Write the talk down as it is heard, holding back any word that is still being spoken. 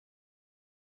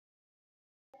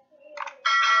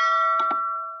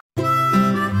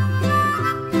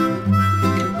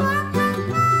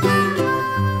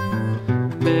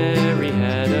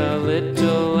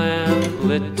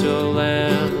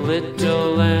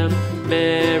little lamb.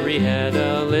 Mary had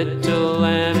a little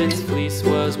lamb, its fleece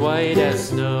was white as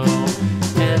snow.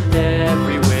 And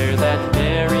everywhere that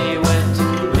Mary went,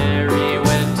 Mary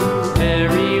went,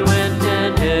 Mary went,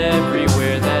 and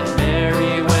everywhere that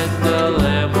Mary went, the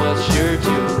lamb was sure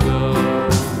to go.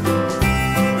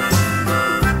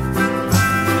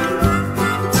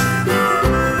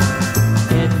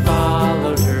 It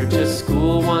followed her to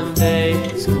school one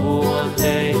day, school one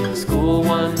day, school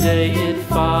one day. It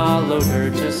followed her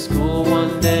to school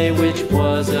one day, which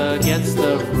was against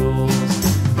the rules.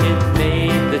 It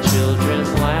made the children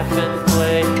laugh and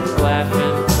play, laugh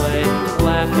and play,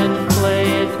 laugh and play.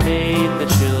 It made the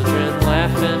children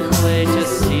laugh and play to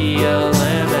see a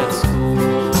lamb at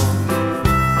school.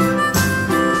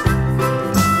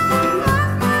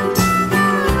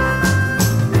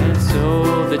 And so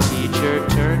the teacher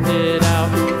turned it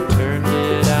out, turned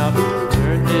it out,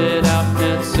 turned it out.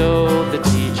 And so the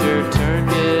teacher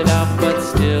turned it out, but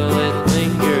still it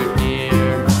lingered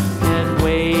near and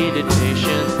waited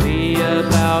patiently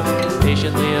about,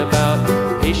 patiently about,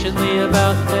 patiently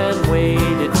about, and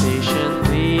waited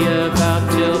patiently about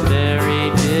till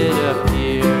Mary did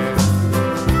appear.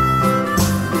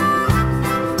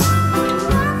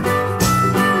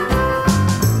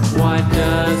 Why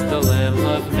does the lamb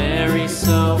love Mary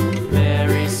so,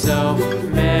 Mary so,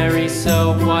 Mary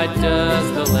so? Why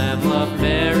does the lamb love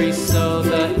Mary so?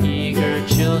 The eager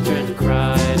children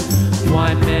cried.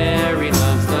 Why Mary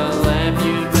loves the lamb,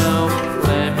 you know,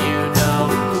 lamb, you know,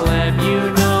 lamb, you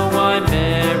know. Why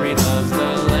Mary loves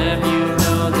the lamb, you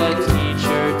know, the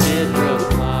teacher did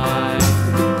reply.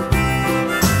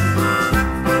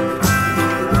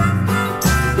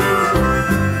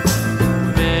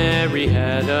 Mary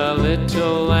had a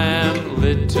little lamb,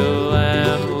 little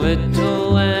lamb,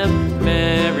 little lamb.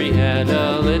 Mary had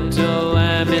a little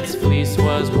lamb, its fleece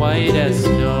was white as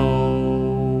snow.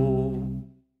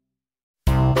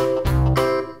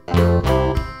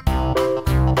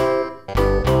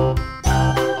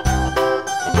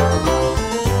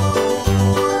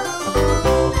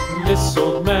 This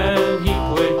old man, he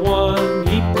played one,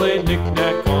 he played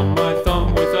knick-knack on my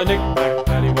thumb with a knick-knack,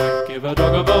 paddywhack, give a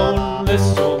dog a bone.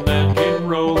 This old man came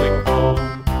rolling home.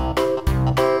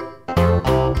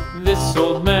 This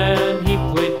old man, he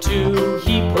played two,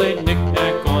 he played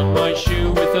knick-knack on my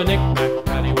shoe with a knick-knack,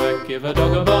 paddywhack, give a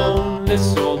dog a bone.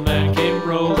 This old man came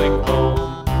rolling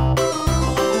home.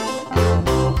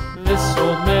 This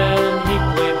old man, he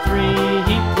played three,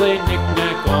 he played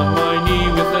knick-knack on my knee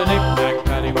with a knick-knack,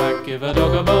 paddywhack, give a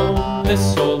dog a bone.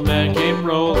 This old man came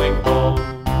rolling home.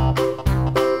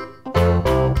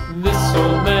 This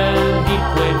old man, he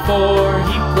played four,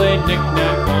 he played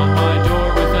knick-knack on my door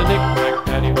with a knick-knack,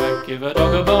 paddywhack, give a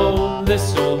dog a bone.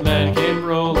 This old man came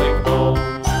rolling home.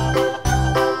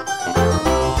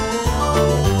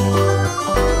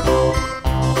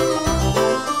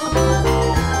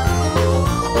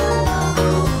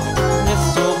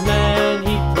 This old man,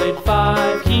 he played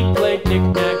five, he played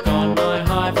knick-knack on my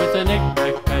hive with a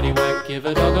knick-knack, paddywhack, give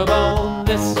a dog a bone.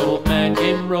 This old man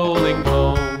came rolling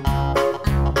home.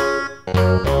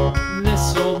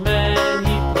 This old man,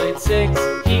 he played six,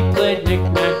 he played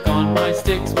knick-knack on my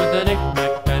sticks with a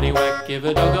knick-knack, paddywhack, give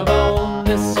a dog a bone.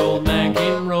 This old man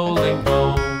came rolling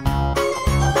home.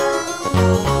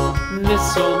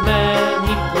 This old man,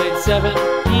 he played seven,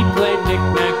 he played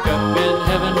knick-knack up in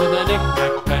heaven with a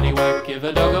knick-knack, paddywhack, give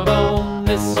a dog a bone.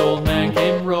 This old man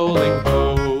came rolling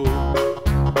home.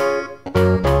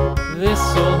 This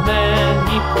old man,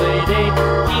 he played eight,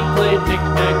 he played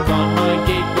knick-knack on my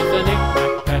gate with a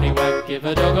knick-knack, paddywhack, give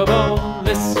a dog a bone.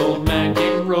 This old man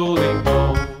came rolling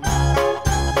home.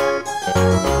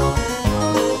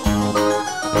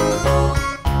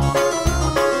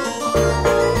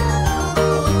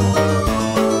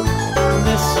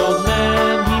 This old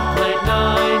man, he played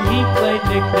nine, he played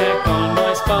knick-knack on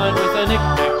my spine with a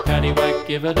knick-knack, paddywhack,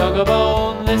 give a dog a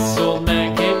bone. This old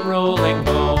man came rolling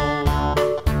home.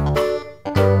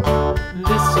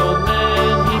 This old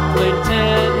man, he played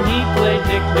ten, he played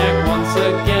knick-knack once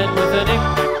again with a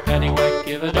knick-knack, paddywhack,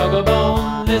 give a dog a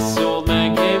bone. This old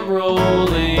man came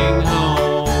rolling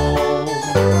home.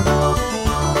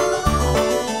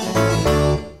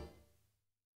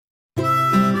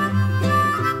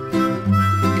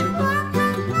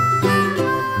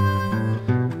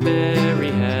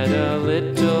 Mary had a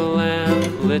little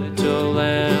lamb, little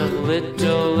lamb,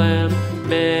 little lamb.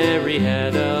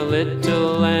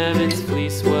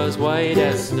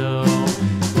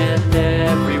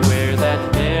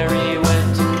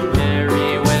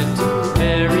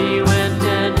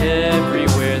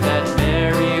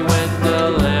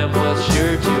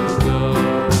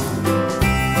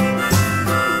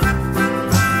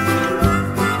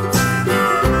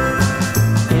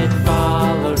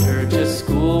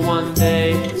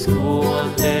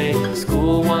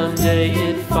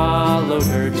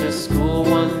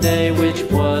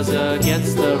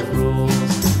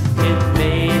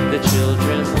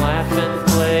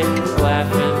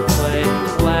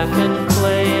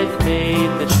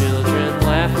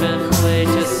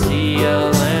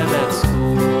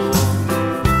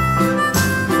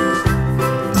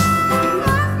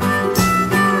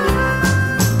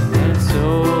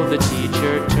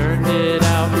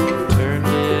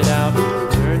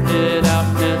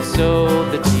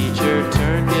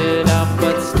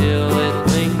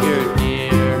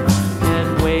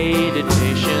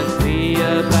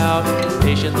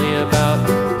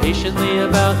 patiently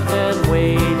about, and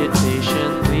waited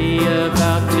patiently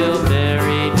about till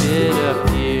Mary did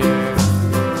appear.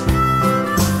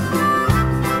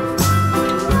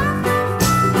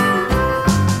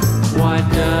 Why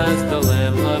does the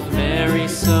lamb love Mary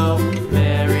so,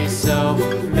 Mary so,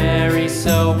 Mary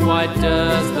so? Why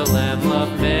does the lamb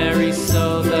love Mary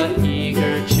so? The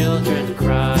eager children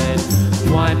cried.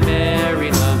 Why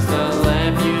Mary loves the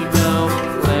lamb, you know,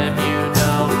 lamb, you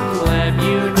know, lamb,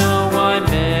 you know. Why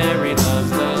Mary loves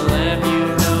the lamb, you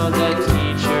know, the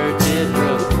teacher did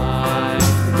reply.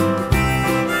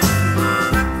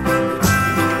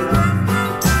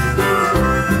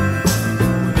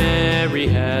 Mary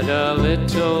had a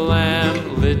little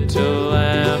lamb, little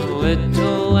lamb,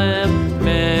 little lamb.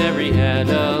 Mary had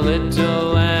a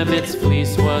little lamb, its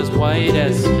fleece was white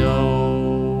as snow.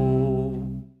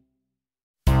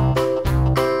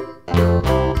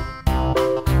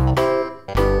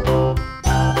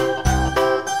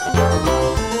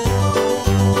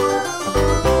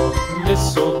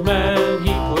 This old man,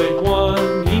 he played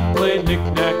one, he played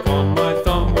knick-knack on my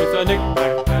thumb with a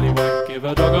knick-knack, paddywhack, give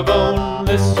a dog a bone.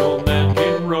 This old man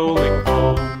came rolling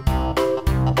home.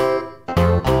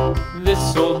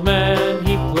 This old man,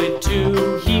 he played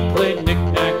two, he played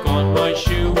knick-knack on my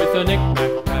shoe with a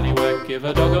knick-knack, paddywhack, give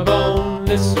a dog a bone.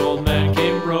 This old man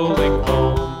came rolling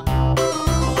home.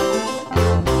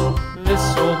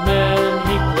 This old man,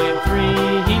 he played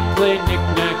three, he played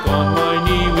knick-knack on my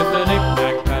knee with a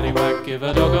knick-knack, paddywhack, give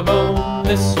a dog a bone.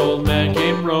 This old man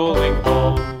came rolling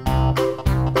home.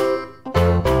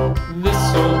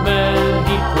 This old man,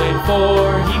 he played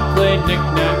four, he played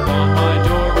knick-knack on my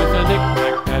door with a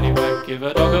knick-knack, paddywhack, give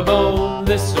a dog a bone.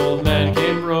 This old man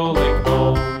came rolling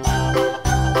home.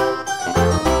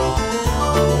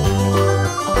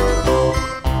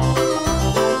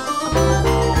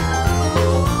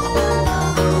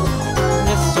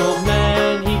 This old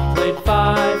man, he played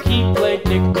five, he played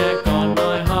knick-knack on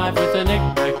my hive with a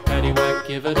knick-knack, paddywhack,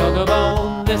 give a dog a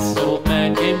bone. This old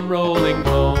man came rolling home.